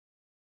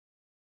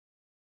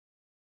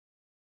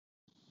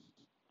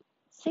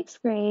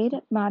Sixth grade,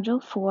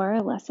 Module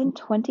 4, Lesson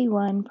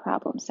 21,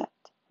 Problem Set.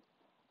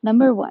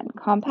 Number 1,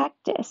 compact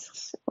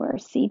discs, or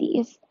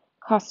CDs,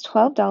 cost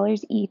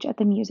 $12 each at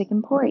the Music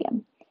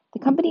Emporium. The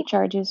company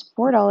charges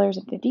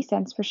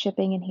 $4.50 for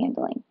shipping and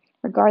handling,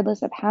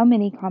 regardless of how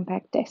many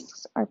compact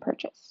discs are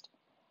purchased.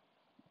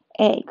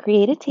 A,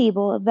 create a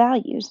table of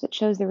values that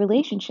shows the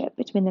relationship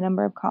between the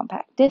number of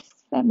compact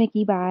discs that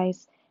Mickey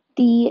buys,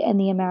 D, and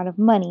the amount of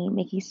money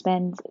Mickey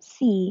spends,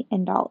 C,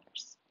 in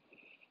dollars.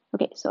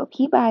 Okay, so if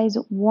he buys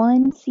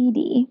one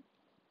CD,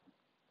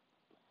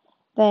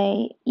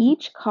 they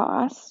each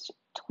cost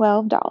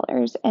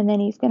 $12, and then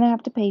he's going to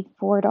have to pay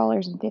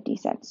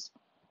 $4.50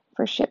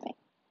 for shipping.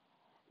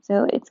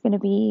 So it's going to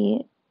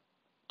be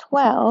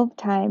 12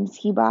 times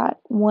he bought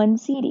one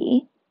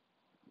CD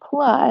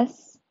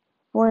plus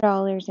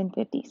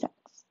 $4.50.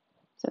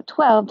 So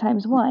 12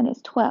 times 1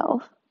 is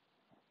 12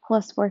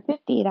 plus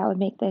 $4.50. That would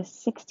make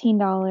this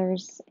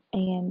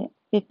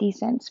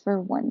 $16.50 for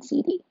one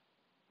CD.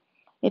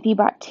 If he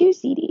bought two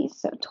CDs,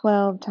 so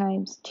 12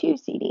 times two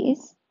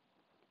CDs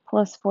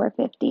plus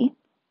 $4.50,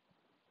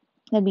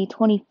 that'd be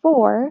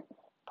 24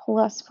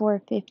 plus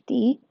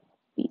 $4.50,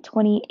 be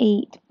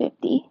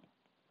 $28.50.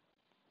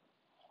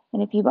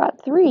 And if you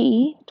bought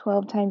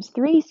 12 times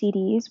 3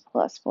 CDs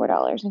plus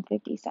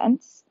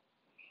 $4.50,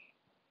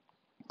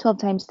 12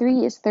 times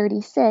 3 is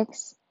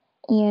 36,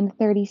 and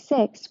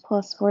 36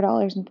 plus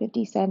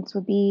 $4.50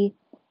 would be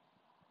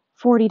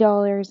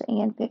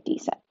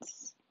 $40.50.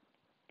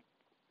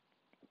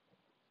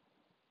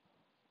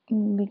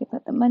 We could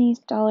put the money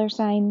dollar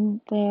sign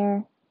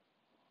there.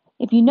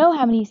 If you know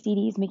how many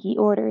CDs Mickey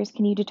orders,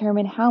 can you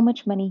determine how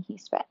much money he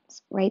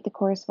spends? Write the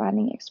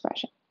corresponding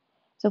expression.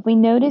 So if we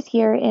notice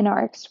here in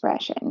our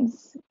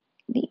expressions,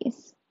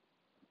 these,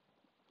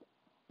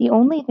 the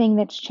only thing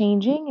that's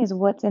changing is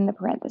what's in the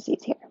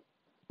parentheses here.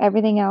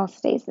 Everything else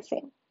stays the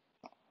same.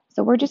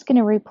 So we're just going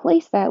to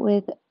replace that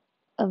with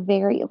a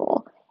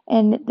variable.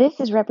 And this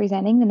is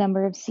representing the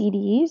number of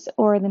CDs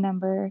or the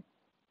number,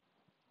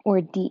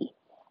 or D.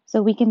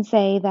 So we can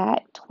say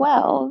that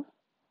 12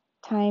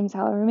 times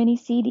however many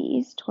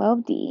CDs,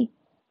 12D,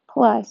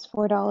 plus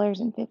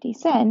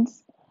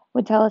 $4.50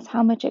 would tell us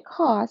how much it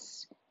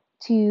costs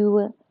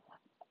to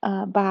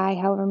buy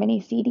however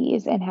many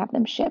CDs and have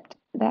them shipped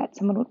that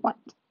someone would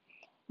want.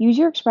 Use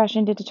your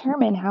expression to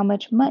determine how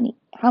much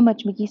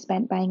Mickey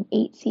spent buying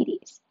 8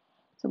 CDs.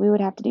 So we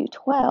would have to do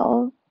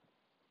 12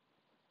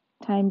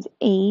 times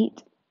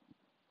 8.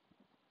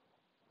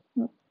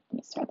 Let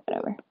me start that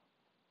over.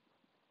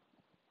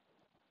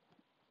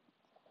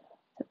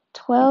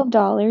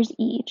 $12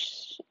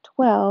 each.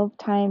 12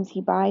 times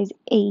he buys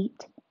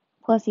 8,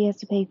 plus he has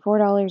to pay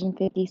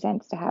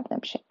 $4.50 to have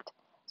them shipped.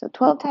 So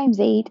 12 times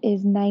 8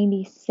 is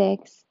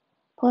 96,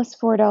 plus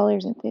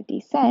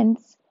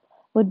 $4.50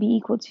 would be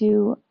equal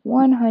to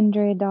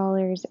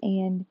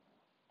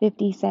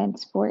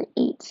 $100.50 for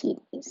 8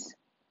 CDs.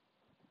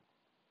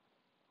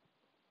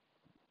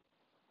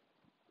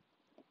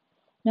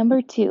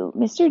 Number 2,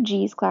 Mr.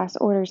 G's class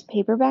orders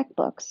paperback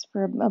books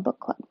for a book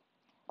club.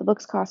 The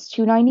books cost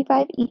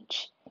 $2.95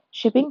 each.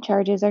 Shipping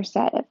charges are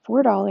set at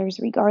 $4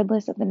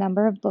 regardless of the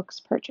number of books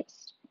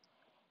purchased.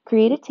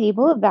 Create a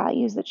table of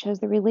values that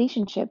shows the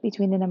relationship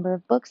between the number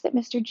of books that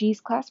Mr.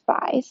 G's class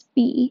buys,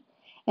 B,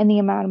 and the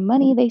amount of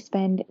money they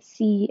spend,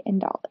 C, in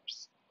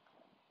dollars.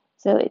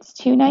 So it's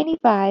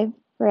 $2.95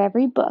 for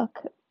every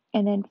book,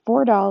 and then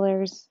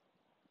 $4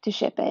 to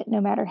ship it,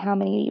 no matter how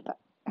many you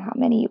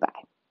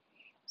buy.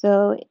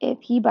 So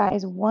if he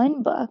buys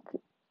one book,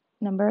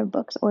 number of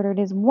books ordered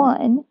is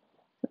 1,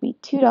 would be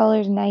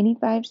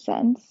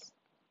 $2.95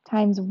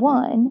 times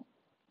 1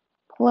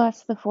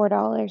 plus the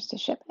 $4 to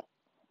ship it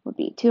would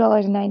be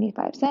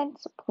 $2.95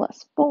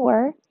 plus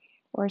 4,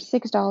 or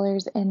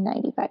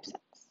 $6.95.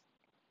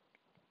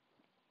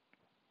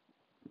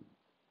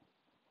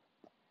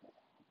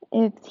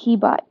 If he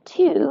bought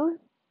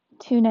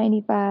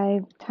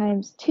 $2.95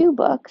 times 2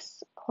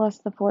 books plus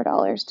the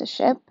 $4 to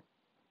ship,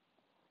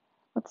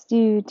 let's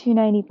do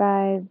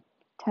 $2.95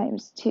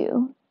 times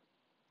 2.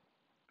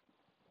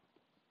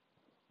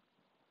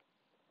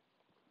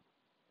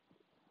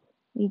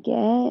 We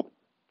get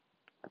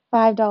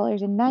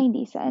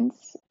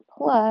 $5.90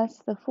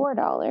 plus the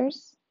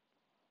 $4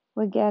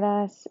 would get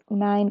us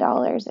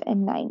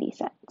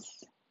 $9.90.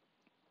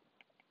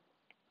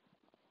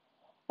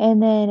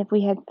 And then if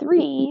we had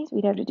 3,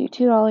 we'd have to do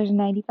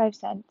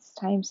 $2.95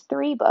 times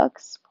 3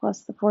 books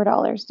plus the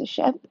 $4 to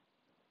ship.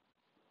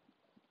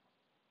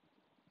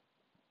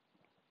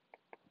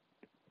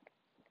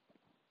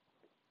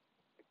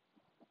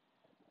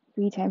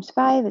 Three times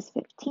 5 is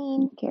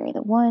 15, carry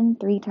the 1.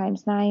 3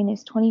 times 9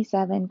 is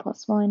 27,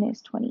 plus 1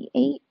 is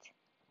 28.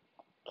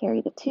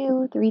 Carry the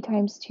 2. 3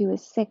 times 2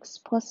 is 6,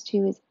 plus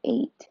 2 is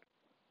 8.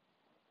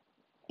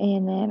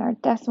 And then our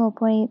decimal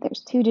point,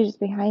 there's 2 digits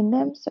behind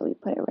them, so we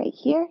put it right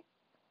here.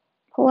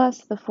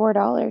 Plus the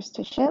 $4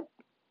 to ship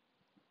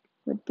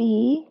would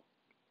be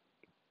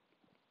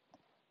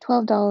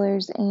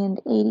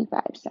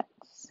 $12.85.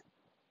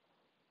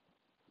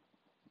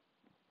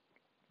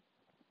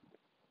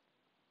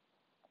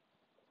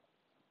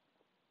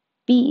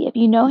 B, if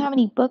you know how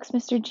many books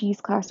Mr.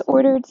 G's class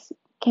ordered,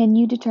 can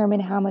you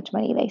determine how much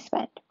money they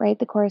spent? Write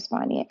the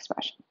corresponding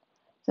expression.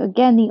 So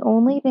again, the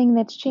only thing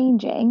that's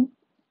changing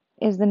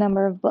is the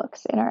number of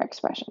books in our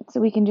expression.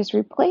 So we can just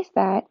replace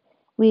that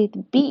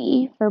with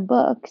B for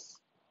books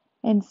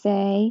and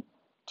say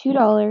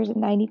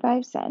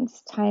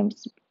 $2.95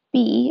 times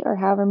B, or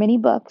however many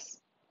books,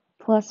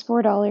 plus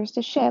 $4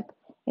 to ship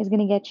is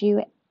going to get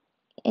you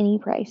any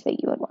price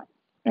that you would want,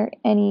 or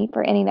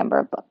for any number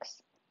of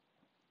books.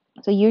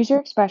 So use your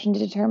expression to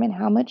determine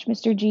how much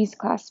Mr. G's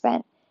class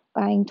spent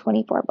buying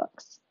 24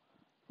 books.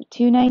 So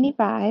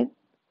 $2.95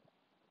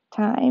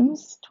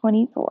 times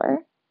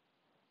 24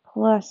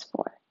 plus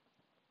 4.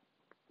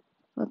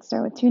 Let's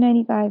start with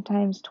 $2.95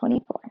 times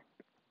 24.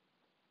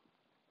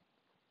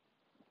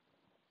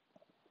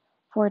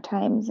 4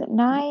 times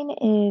 9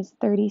 is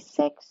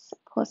 36,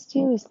 plus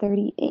 2 is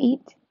 38.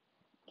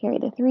 Carry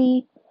the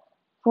 3.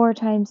 4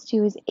 times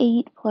 2 is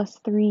 8, plus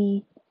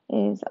 3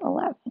 is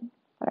 11.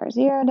 Put our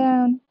 0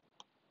 down.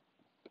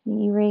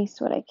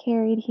 Erase what I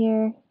carried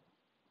here.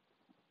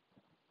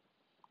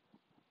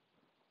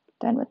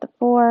 Done with the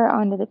 4,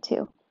 onto the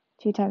 2.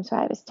 2 times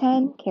 5 is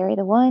 10, carry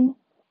the 1.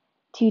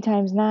 2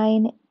 times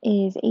 9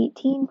 is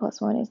 18, plus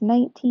 1 is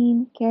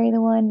 19, carry the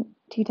 1.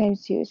 2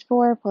 times 2 is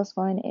 4, plus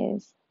 1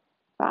 is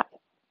 5.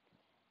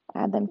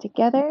 Add them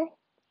together.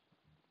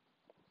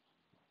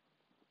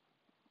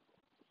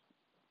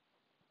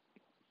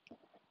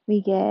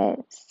 We get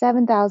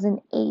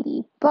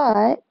 7,080,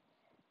 but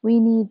we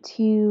need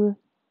to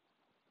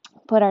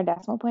put our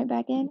decimal point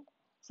back in.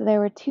 So there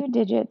were 2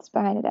 digits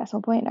behind a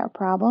decimal point in our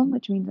problem,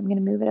 which means I'm going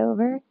to move it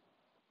over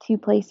 2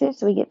 places.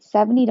 So we get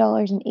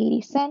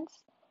 $70.80.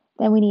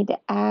 Then we need to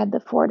add the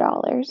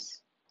 $4.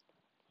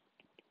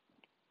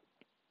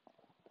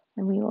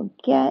 And we will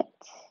get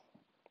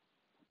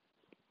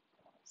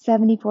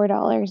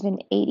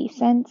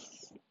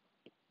 $74.80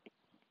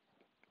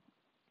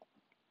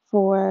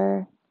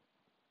 for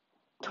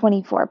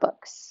 24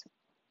 books.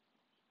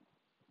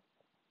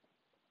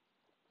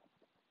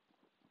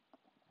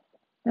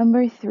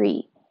 Number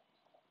 3,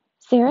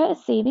 Sarah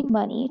is saving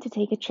money to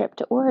take a trip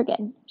to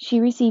Oregon. She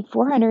received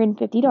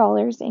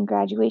 $450 in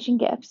graduation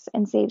gifts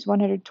and saves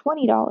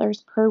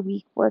 $120 per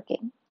week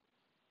working.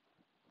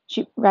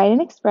 Write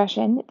an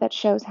expression that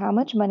shows how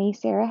much money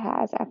Sarah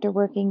has after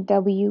working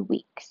W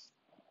weeks.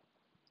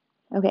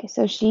 Okay,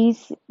 so she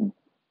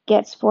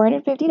gets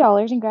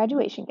 $450 in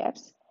graduation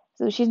gifts.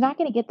 So she's not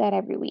going to get that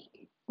every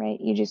week,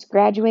 right? You just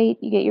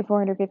graduate, you get your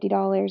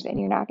 $450, and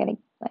you're not going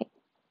to,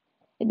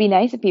 it'd be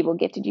nice if people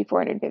gifted you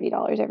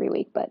 $450 every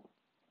week, but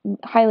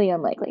highly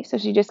unlikely. So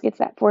she just gets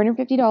that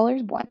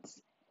 $450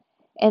 once,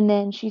 and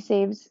then she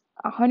saves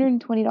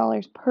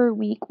 $120 per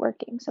week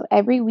working. So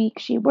every week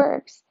she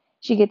works,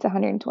 she gets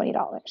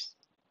 $120.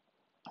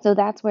 So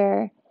that's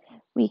where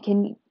we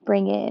can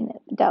bring in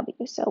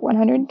W. So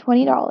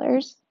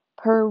 $120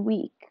 per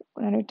week,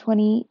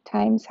 120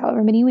 times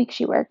however many weeks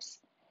she works,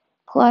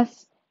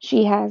 plus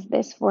she has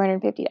this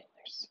 $450,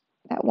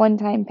 that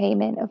one-time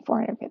payment of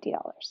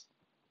 $450.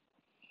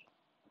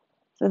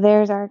 So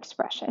there's our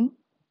expression.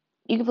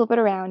 You can flip it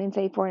around and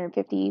say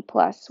 450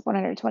 plus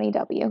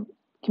 120W.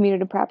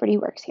 Commutative property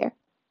works here.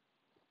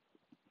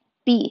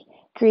 B,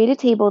 create a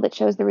table that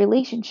shows the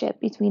relationship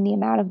between the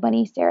amount of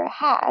money Sarah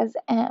has,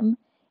 M,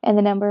 and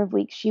the number of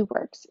weeks she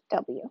works,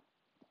 W.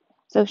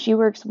 So if she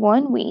works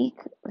 1 week,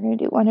 we're going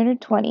to do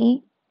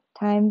 120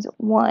 times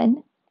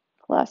 1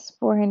 plus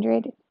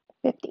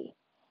 450.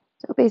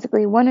 So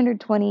basically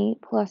 120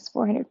 plus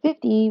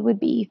 450 would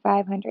be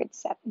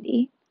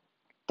 $570.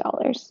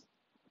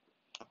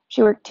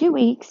 She worked 2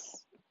 weeks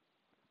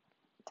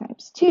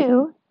times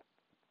 2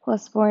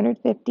 plus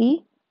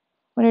 450.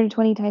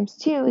 120 times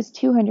 2 is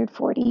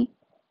 240,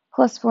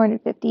 plus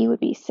 450 would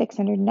be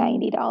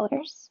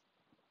 $690.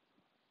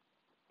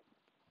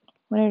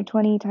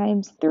 120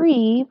 times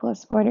 3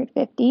 plus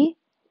 450.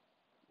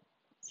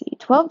 See,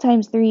 12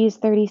 times 3 is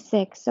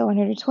 36, so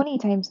 120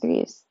 times 3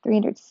 is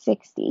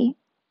 360.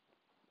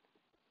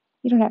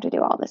 You don't have to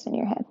do all this in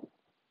your head.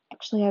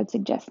 Actually, I would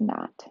suggest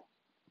not.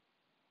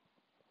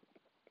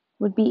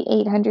 Would be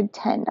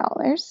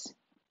 $810.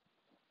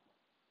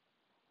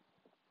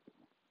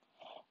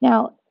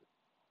 Now,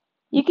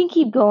 you can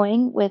keep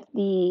going with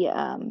the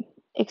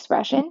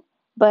expression,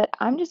 but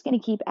I'm just going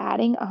to keep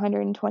adding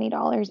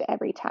 $120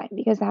 every time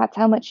because that's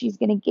how much she's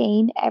going to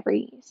gain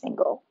every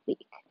single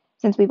week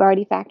since we've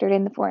already factored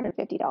in the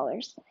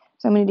 $450.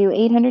 So I'm going to do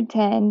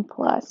 810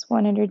 plus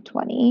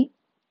 120,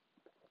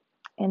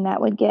 and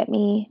that would get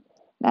me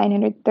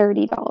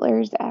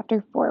 $930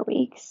 after 4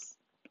 weeks.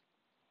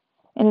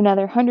 And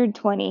another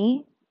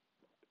 120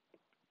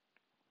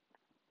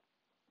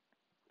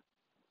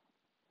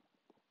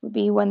 would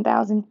be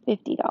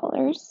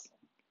 $1,050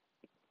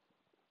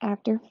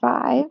 after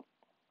 5,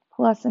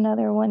 plus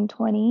another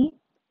 120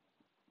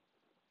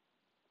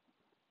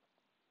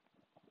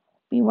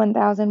 be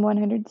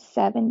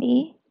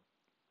 1,170,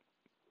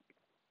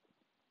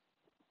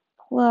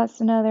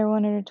 plus another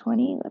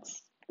 120.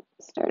 Let's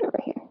start over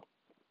here.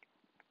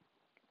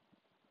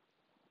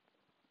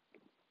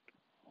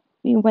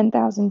 be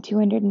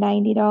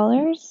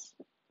 $1,290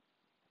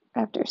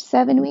 after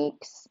 7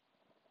 weeks,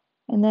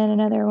 and then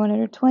another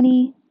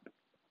 120,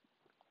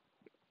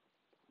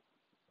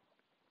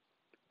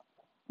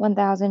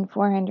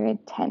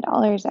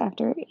 $1,410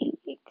 after 8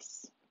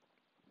 weeks.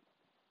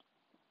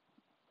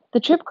 The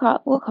trip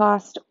will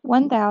cost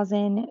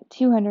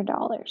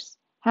 $1,200.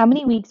 How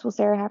many weeks will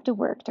Sarah have to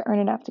work to earn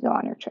enough to go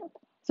on her trip?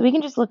 So we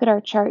can just look at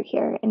our chart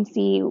here and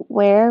see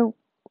where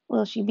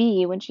will she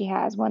be when she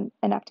has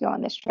enough to go on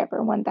this trip,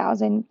 or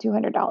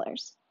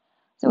 $1,200.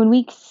 So in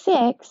week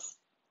 6,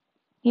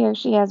 here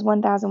she has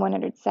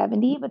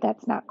 1,170, but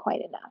that's not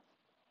quite enough.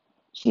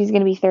 She's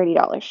going to be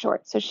 $30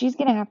 short. So she's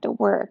going to have to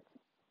work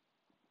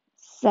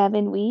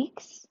 7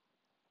 weeks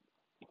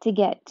to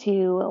get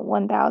to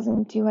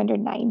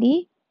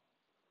 1,290,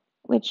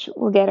 which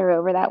will get her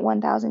over that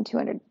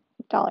 $1,200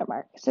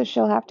 mark. So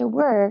she'll have to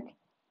work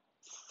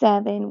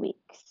 7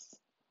 weeks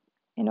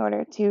in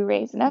order to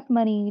raise enough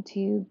money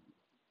to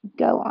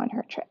go on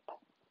her trip.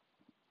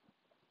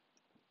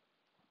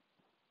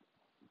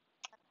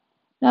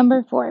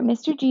 Number 4,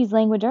 Mr. G's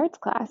language arts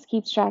class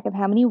keeps track of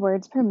how many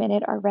words per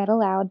minute are read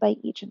aloud by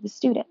each of the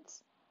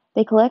students.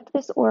 They collect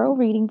this oral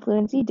reading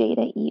fluency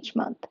data each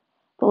month.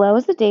 Below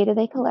is the data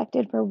they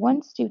collected for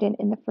one student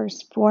in the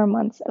first 4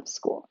 months of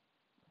school.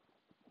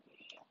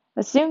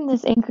 Assume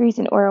this increase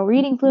in oral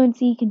reading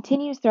fluency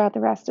continues throughout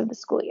the rest of the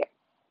school year.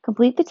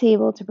 Complete the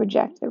table to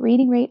project the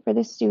reading rate for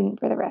this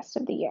student for the rest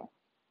of the year.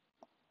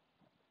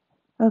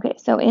 Okay,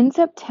 so in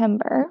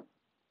September,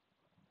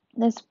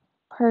 this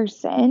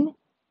person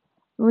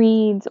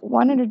reads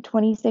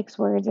 126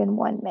 words in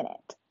 1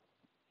 minute.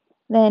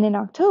 Then in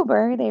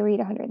October, they read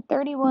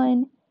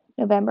 131,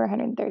 November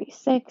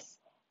 136,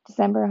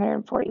 December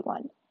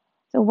 141.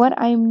 So what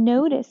I'm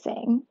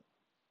noticing,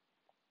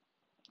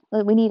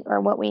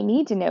 what we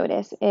need to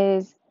notice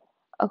is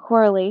a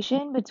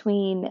correlation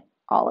between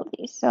all of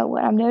these. So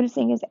what I'm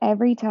noticing is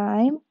every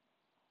time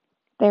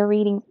they're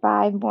reading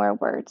 5 more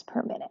words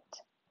per minute.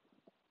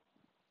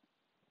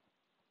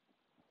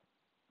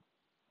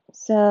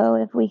 So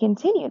if we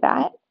continue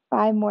that,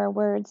 5 more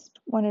words,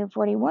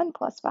 141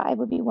 plus 5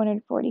 would be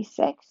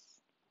 146.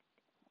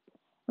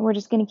 And we're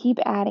just going to keep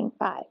adding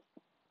 5.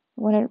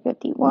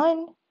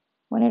 151,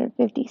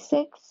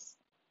 156,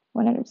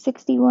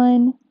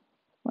 161,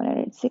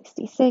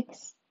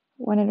 166,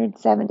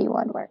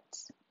 171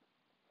 words.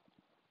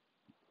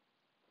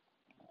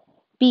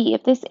 B,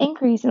 if this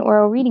increase in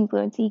oral reading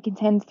fluency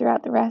continues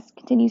throughout the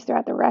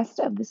rest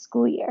of the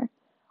school year,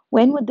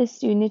 when would this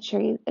student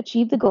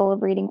achieve the goal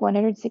of reading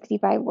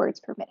 165 words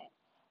per minute?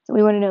 So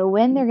we want to know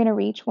when they're going to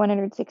reach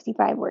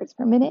 165 words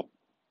per minute.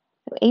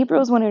 So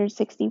April's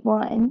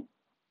 161.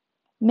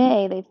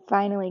 May, they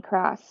finally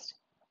crossed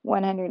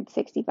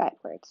 165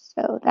 words.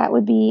 So that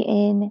would be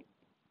in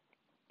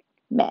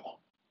May.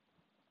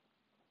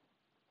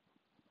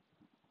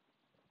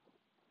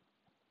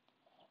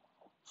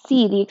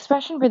 C, the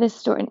expression for this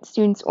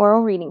student's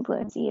oral reading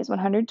fluency is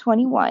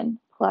 121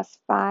 plus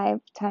 5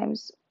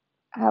 times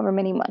however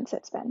many months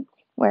it's been,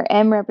 where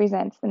M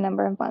represents the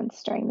number of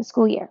months during the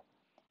school year.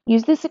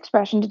 Use this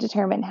expression to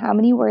determine how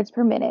many words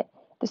per minute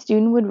the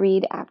student would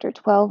read after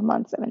 12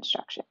 months of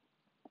instruction.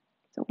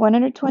 So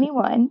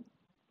 121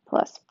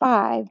 plus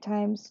 5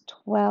 times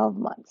 12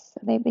 months.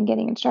 So they've been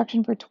getting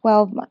instruction for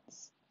 12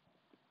 months.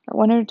 Or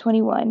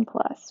 121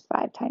 plus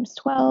 5 times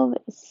 12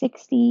 is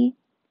 60.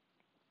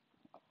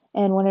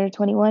 And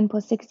 121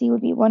 plus 60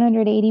 would be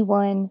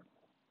 181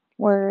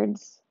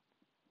 words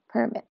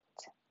per minute.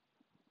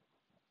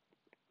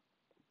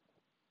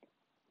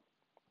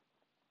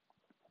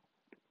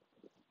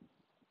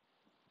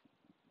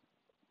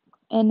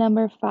 And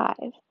number 5.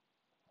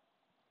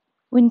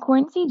 When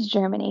corn seeds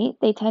germinate,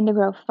 they tend to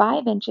grow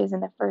 5 inches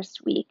in the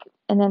first week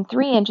and then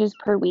 3 inches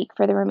per week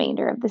for the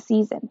remainder of the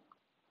season.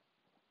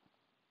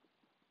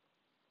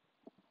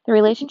 The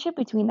relationship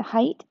between the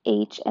height,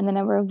 h, and the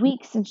number of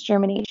weeks since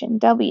germination,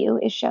 w,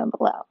 is shown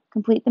below.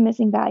 Complete the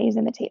missing values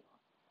in the table.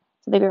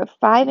 So they grow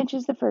 5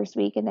 inches the first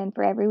week, and then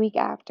for every week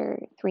after,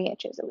 3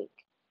 inches a week.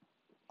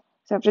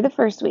 So after the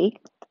first week,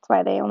 that's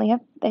why they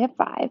have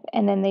 5,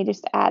 and then they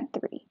just add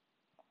 3.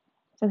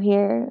 So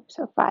here,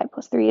 5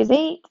 plus 3 is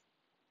 8,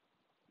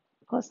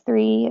 plus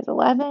 3 is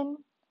 11,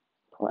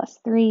 plus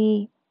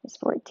 3 is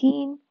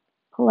 14,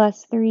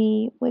 plus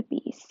 3 would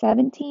be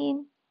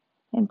 17,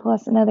 and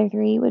plus another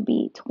 3 would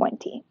be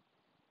 20.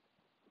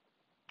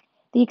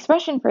 The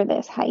expression for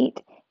this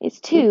height is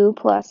 2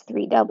 plus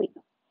 3w.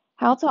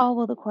 How tall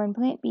will the corn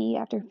plant be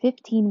after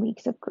 15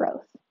 weeks of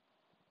growth?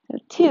 So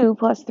 2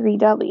 plus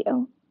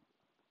 3w,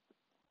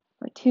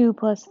 or 2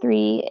 plus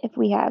 3 if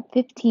we have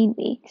 15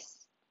 weeks.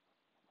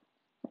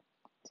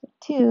 So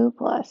 2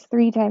 plus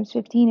 3 times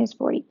 15 is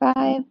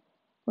 45,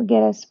 will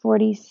get us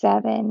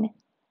 47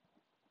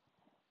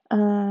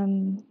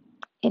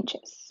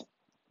 inches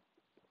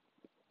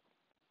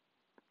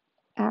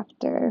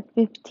after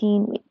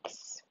 15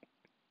 weeks.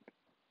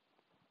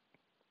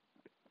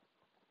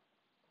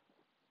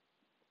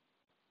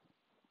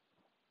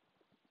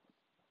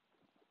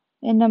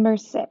 And number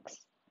 6.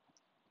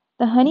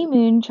 The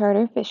Honeymoon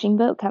Charter Fishing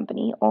Boat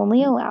Company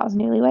only allows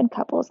newlywed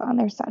couples on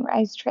their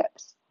sunrise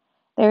trips.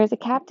 There is a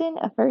captain,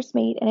 a first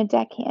mate, and a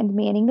deckhand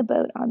manning the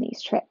boat on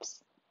these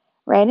trips.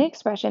 Write an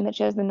expression that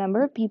shows the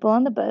number of people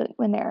on the boat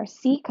when there are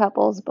C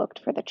couples booked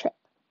for the trip.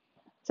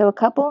 So a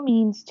couple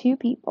means two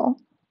people,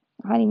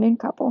 a honeymoon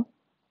couple.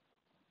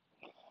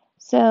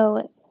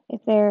 So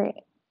if there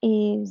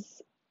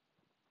is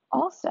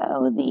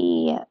also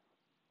the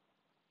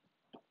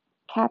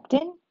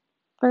captain,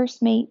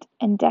 first mate,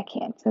 and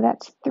deckhand, so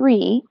that's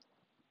 3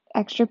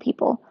 extra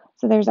people.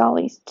 So there's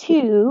always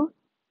 2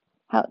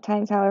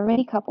 times however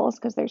many couples,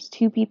 because there's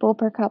 2 people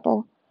per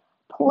couple,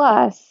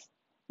 plus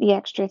the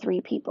extra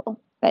 3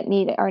 people that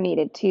are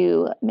needed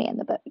to man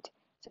the boat.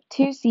 So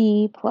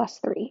 2C plus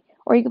 3.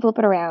 Or you can flip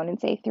it around and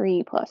say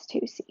 3 plus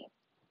 2C.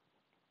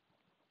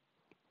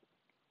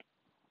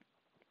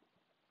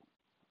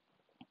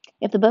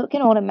 If the boat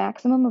can hold a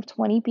maximum of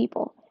 20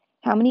 people,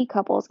 how many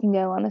couples can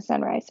go on the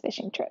sunrise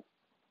fishing trip?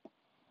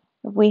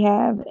 If we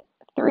have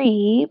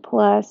 3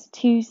 plus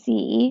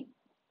 2C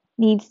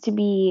needs to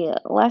be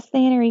less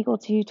than or equal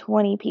to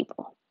 20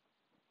 people.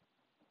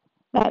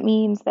 That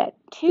means that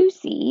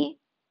 2C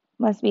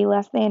must be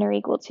less than or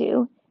equal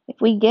to, if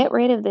we get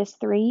rid of this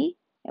 3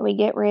 and we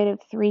get rid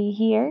of 3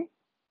 here,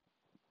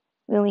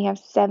 we only have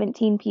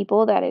 17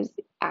 people that is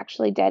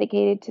actually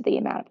dedicated to the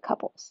amount of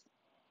couples.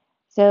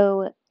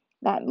 So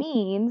that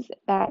means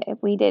that if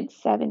we did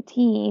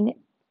 17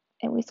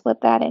 and we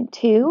split that in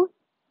 2,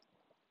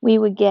 we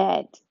would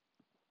get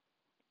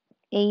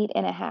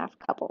 8.5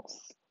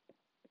 couples.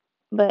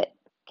 But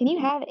can you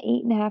have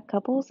 8.5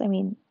 couples? I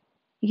mean,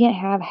 you can't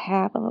have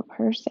half of a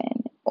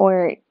person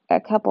or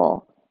a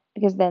couple,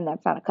 because then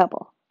that's not a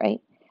couple,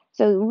 right?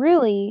 So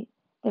really,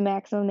 the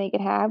maximum they could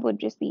have would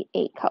just be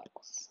 8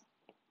 couples,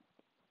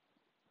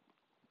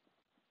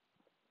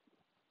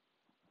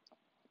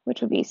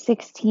 which would be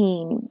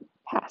 16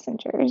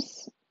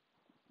 passengers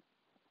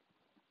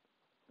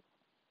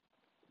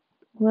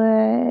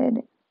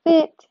would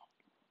fit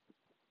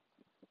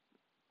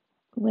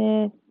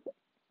with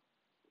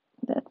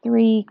the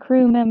 3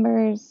 crew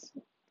members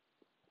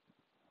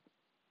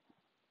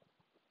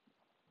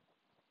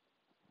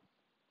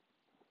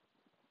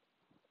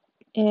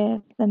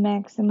if the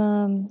max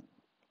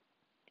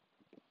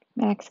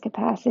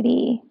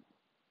capacity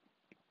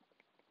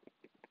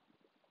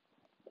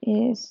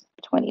is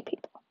 20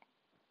 people.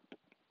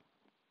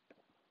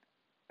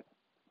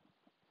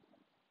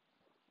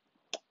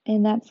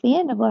 And that's the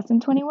end of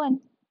lesson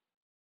 21.